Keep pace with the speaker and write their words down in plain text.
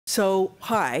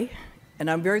Hi,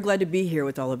 and I'm very glad to be here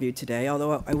with all of you today,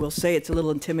 although I will say it's a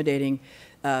little intimidating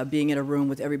being in a room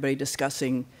with everybody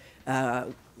discussing,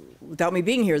 without me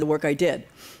being here, the work I did.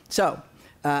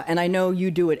 And I know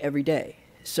you do it every day.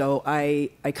 So I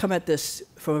come at this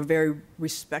from a very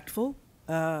respectful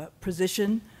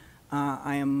position.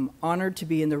 I am honored to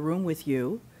be in the room with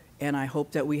you, and I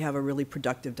hope that we have a really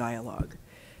productive dialogue.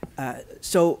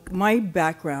 So my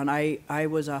background, I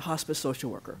was a hospice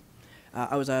social worker.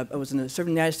 I was in the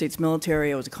serving the United States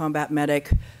military. I was a combat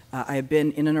medic. I have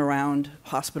been in and around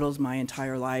hospitals my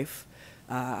entire life.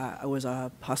 I was a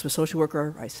hospice social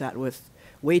worker. I sat with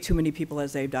way too many people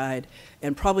as they've died,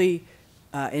 and probably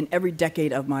in every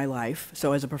decade of my life,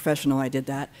 so as a professional I did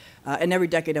that, in every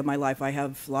decade of my life I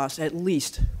have lost at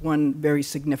least one very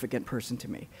significant person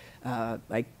to me.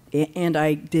 And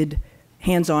I did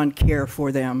hands-on care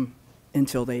for them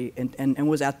until they, and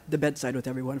was at the bedside with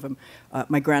every one of them.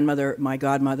 My grandmother, my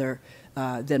godmother,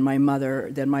 then my mother,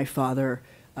 then my father,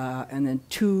 and then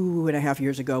 2.5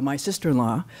 years ago, my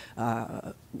sister-in-law,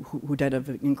 who died of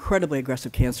incredibly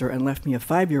aggressive cancer and left me a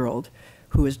 5-year-old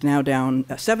who is now down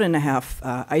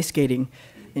 7.5 ice skating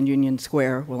in Union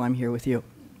Square while I'm here with you.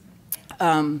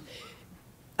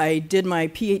 I did my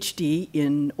PhD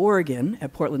in Oregon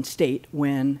at Portland State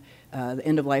when the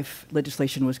end-of-life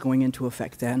legislation was going into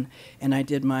effect then, and I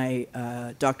did my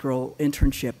doctoral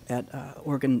internship at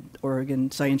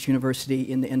Oregon Science University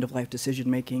in the end-of-life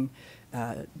decision-making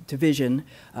division,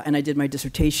 and I did my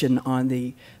dissertation on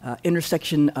the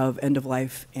intersection of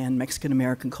end-of-life and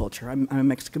Mexican-American culture. I'm a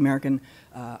Mexican-American,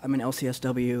 I'm an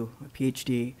LCSW, a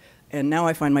PhD, and now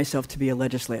I find myself to be a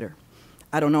legislator.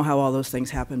 I don't know how all those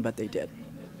things happened, but they did.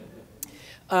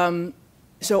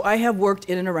 So I have worked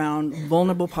in and around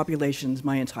vulnerable populations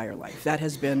my entire life. That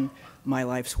has been my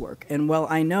life's work. And while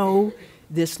I know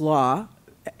this law,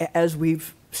 as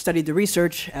we've studied the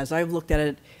research, as I've looked at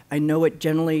it, I know it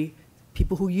generally,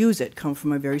 people who use it come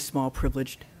from a very small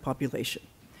privileged population.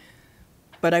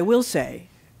 But I will say,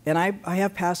 and I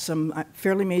have passed some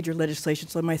fairly major legislation,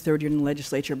 so I'm my 3rd year in the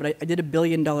legislature, but I did a $1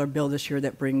 billion bill this year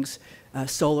that brings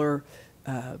solar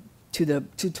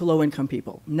to low-income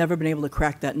people. Never been able to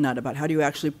crack that nut about how do you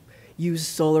actually use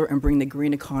solar and bring the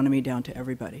green economy down to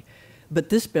everybody. But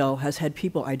this bill has had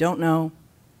people I don't know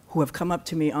who have come up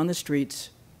to me on the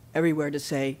streets everywhere to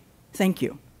say, thank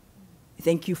you.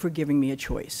 Thank you for giving me a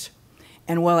choice.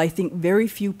 And while I think very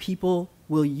few people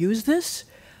will use this,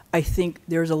 I think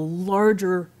there's a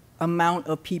larger amount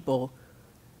of people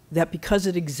that because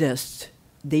it exists,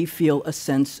 they feel a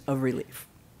sense of relief.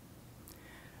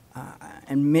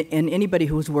 And anybody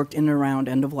who's worked in and around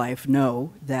end of life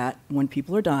know that when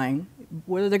people are dying,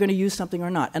 whether they're going to use something or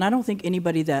not, and I don't think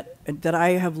anybody that I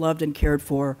have loved and cared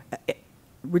for,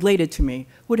 related to me,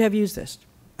 would have used this.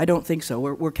 I don't think so.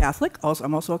 We're Catholic.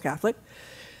 I'm also a Catholic.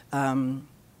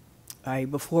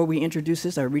 Before we introduced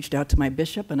this, I reached out to my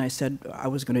bishop and I said I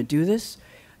was going to do this.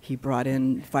 He brought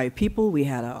in 5 people. We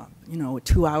had a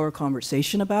 2-hour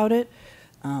conversation about it.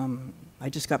 I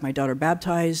just got my daughter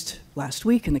baptized last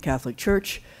week in the Catholic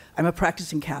Church. I'm a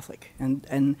practicing Catholic,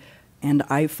 and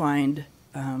I find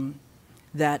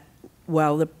that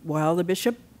while the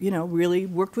bishop really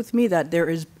worked with me, that there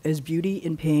is beauty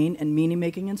in pain and meaning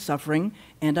making and suffering,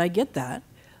 and I get that,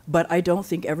 but I don't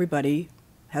think everybody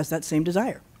has that same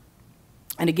desire.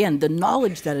 And again, the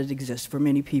knowledge that it exists for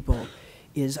many people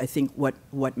is, I think,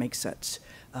 what makes sense.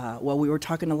 While we were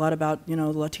talking a lot about the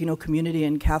Latino community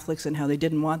and Catholics and how they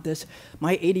didn't want this,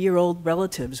 my 80-year-old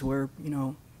relatives were,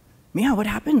 Mia, what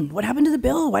happened? What happened to the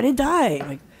bill? Why did it die?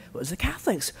 Like, it was the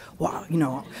Catholics. Well,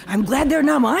 I'm glad they're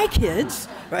not my kids,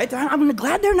 right? I'm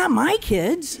glad they're not my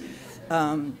kids.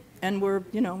 And we're,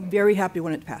 very happy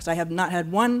when it passed. I have not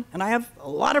had one, and I have a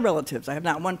lot of relatives. I have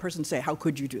not one person say, how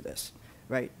could you do this,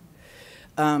 right?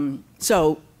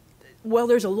 Well,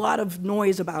 there's a lot of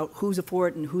noise about who's for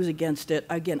it and who's against it.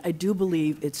 Again, I do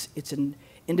believe it's an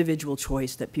individual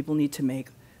choice that people need to make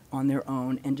on their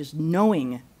own, and just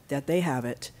knowing that they have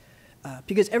it,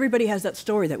 because everybody has that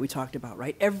story that we talked about,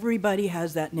 right? Everybody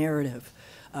has that narrative.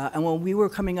 And when we were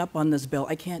coming up on this bill,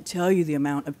 I can't tell you the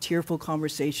amount of tearful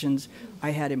conversations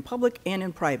I had in public and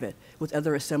in private with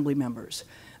other assembly members.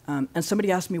 And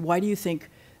somebody asked me, why do you think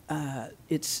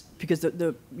it's because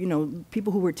the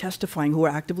people who were testifying, who were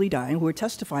actively dying, who were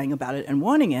testifying about it and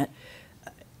wanting it,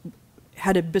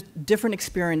 had a bit different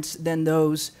experience than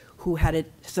those who had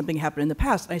something happen in the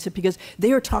past. And I said, because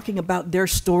they are talking about their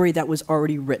story that was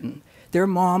already written. Their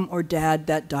mom or dad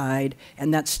that died,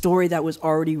 and that story that was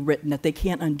already written that they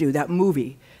can't undo, that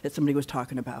movie that somebody was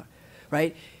talking about,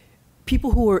 right?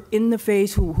 people who were in the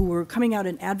face, who were coming out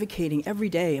and advocating every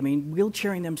day, I mean,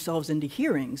 wheelchairing themselves into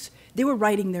hearings, they were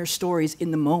writing their stories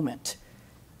in the moment,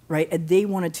 right? And they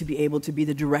wanted to be able to be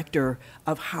the director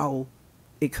of how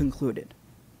it concluded.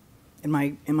 In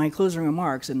my closing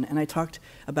remarks, and I talked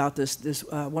about this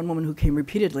one woman who came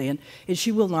repeatedly, and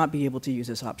she will not be able to use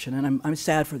this option, and I'm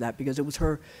sad for that, because it was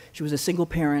her. She was a single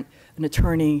parent, an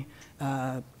attorney,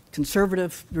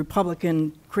 conservative,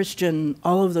 Republican, Christian,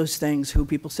 all of those things, who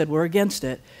people said were against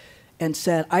it, and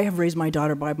said, I have raised my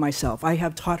daughter by myself. I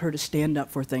have taught her to stand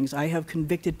up for things. I have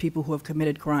convicted people who have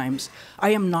committed crimes. I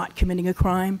am not committing a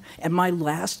crime, and my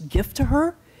last gift to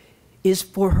her is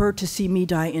for her to see me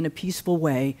die in a peaceful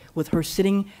way with her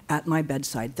sitting at my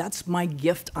bedside. That's my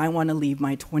gift I want to leave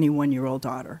my 21-year-old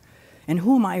daughter. And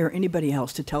who am I or anybody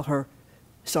else to tell her,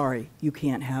 sorry, you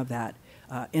can't have that,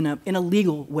 in a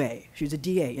legal way. She's a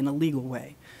DA in a legal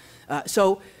way.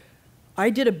 So I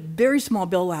did a very small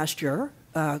bill last year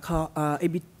called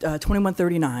AB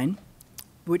 2139,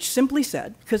 which simply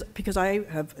said, because I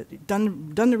have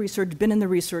done the research, been in the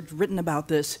research, written about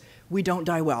this, we don't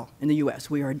die well in the US.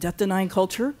 We are a death-denying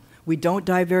culture. We don't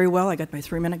die very well. I got my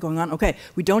 3-minute going on. Okay,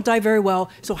 we don't die very well,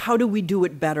 so how do we do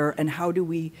it better, and how do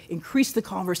we increase the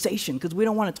conversation? Because we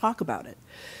don't want to talk about it.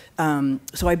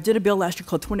 So I did a bill last year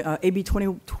called AB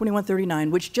 2139,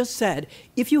 which just said,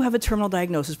 if you have a terminal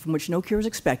diagnosis from which no cure is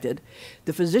expected,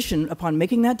 the physician, upon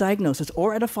making that diagnosis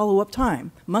or at a follow-up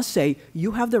time, must say,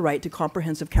 you have the right to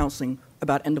comprehensive counseling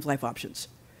about end-of-life options.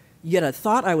 Yet I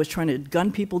thought I was trying to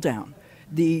gun people down.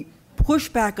 The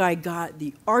pushback I got,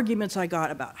 the arguments I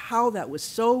got about how that was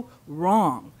so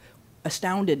wrong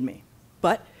astounded me.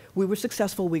 But we were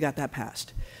successful, we got that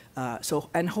passed.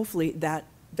 And hopefully that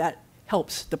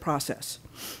helps the process.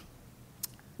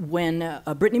 When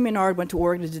Brittany Maynard went to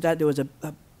Oregon to do that, there was a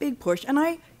big push, and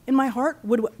I, in my heart,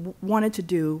 wanted to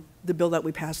do the bill that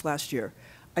we passed last year.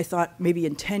 I thought maybe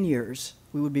in 10 years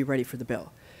we would be ready for the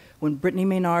bill. When Brittany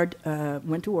Maynard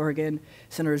went to Oregon,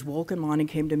 Senators Wolk and Monning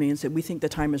came to me and said, we think the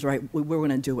time is right, we're going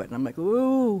to do it. And I'm like,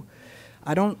 ooh,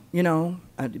 I don't,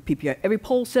 PPI, every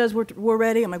poll says we're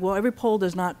ready. I'm like, well, every poll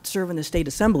does not serve in the state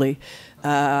assembly.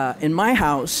 In my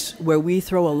house, where we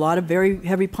throw a lot of very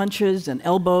heavy punches and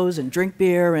elbows and drink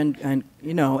beer and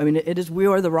we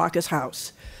are the raucous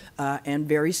house, and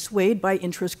very swayed by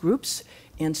interest groups.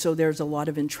 And so there's a lot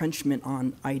of entrenchment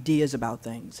on ideas about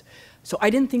things. So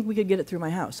I didn't think we could get it through my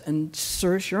house. And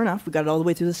sure enough, we got it all the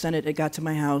way through the Senate, it got to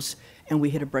my house, and we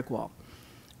hit a brick wall.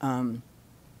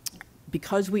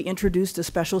 Because we introduced a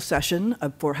special session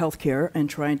for healthcare and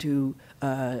trying to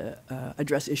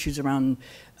address issues around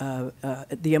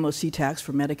the MOC tax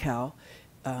for Medi-Cal,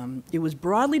 it was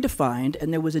broadly defined,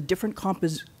 and there was a different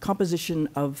composition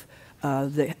of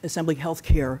the Assembly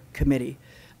Healthcare Committee,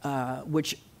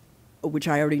 which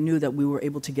I already knew that we were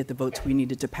able to get the votes we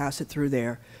needed to pass it through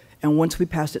there. And once we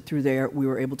passed it through there, we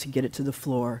were able to get it to the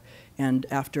floor. And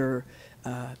after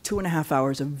 2.5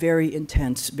 hours of very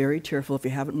intense, very tearful, if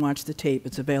you haven't watched the tape,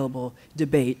 it's available,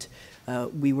 debate,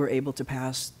 we were able to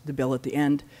pass the bill at the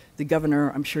end. The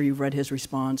governor, I'm sure you've read his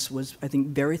response, was, I think,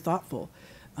 very thoughtful.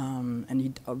 And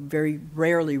he very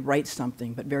rarely writes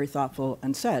something, but very thoughtful,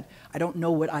 and said, I don't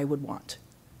know what I would want,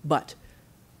 but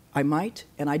I might,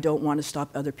 and I don't want to stop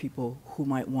other people who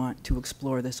might want to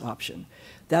explore this option.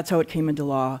 That's how it came into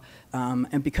law,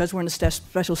 and because we're in a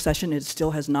special session, it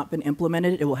still has not been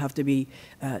implemented. It will have to be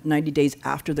 90 days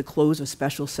after the close of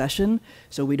special session,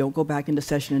 so we don't go back into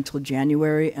session until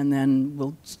January, and then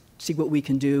we'll see what we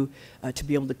can do to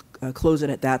be able to close it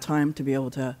at that time, to be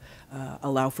able to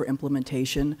allow for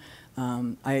implementation.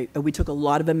 We took a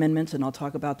lot of amendments, and I'll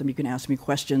talk about them. You can ask me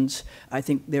questions. I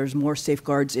think there's more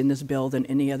safeguards in this bill than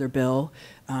any other bill.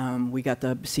 We got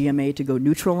the CMA to go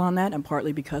neutral on that, and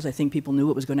partly because I think people knew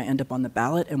it was going to end up on the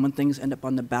ballot, and when things end up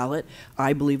on the ballot,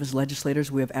 I believe as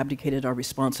legislators we have abdicated our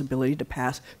responsibility to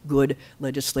pass good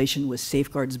legislation with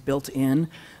safeguards built in.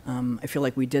 I feel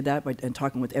like we did that by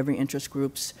talking with every interest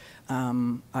groups.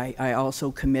 I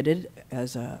also committed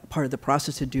as a part of the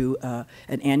process to do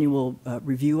an annual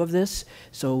review of this.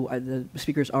 So the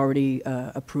speaker's already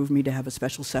approved me to have a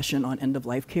special session on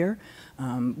end-of-life care.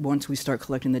 Once we start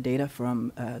collecting the data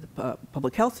from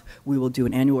public health, we will do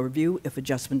an annual review. If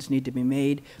adjustments need to be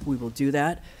made, we will do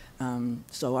that.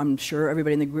 So I'm sure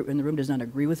everybody in the room does not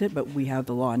agree with it, but we have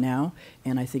the law now,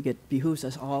 and I think it behooves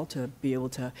us all to be able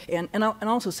to. And I'll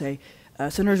also say,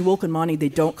 Senators Wolk and Monty, they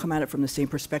don't come at it from the same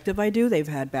perspective I do. They've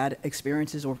had bad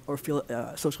experiences or feel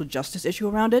a social justice issue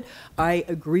around it. I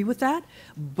agree with that,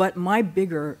 but my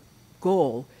bigger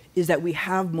goal is that we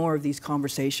have more of these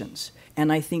conversations.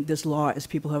 And I think this law, as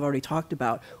people have already talked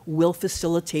about, will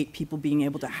facilitate people being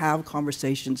able to have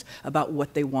conversations about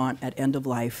what they want at end of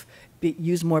life,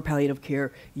 use more palliative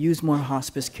care, use more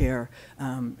hospice care.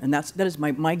 And that is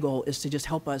my goal, is to just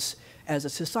help us as a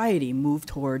society move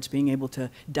towards being able to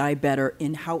die better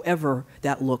in however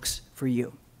that looks for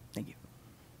you.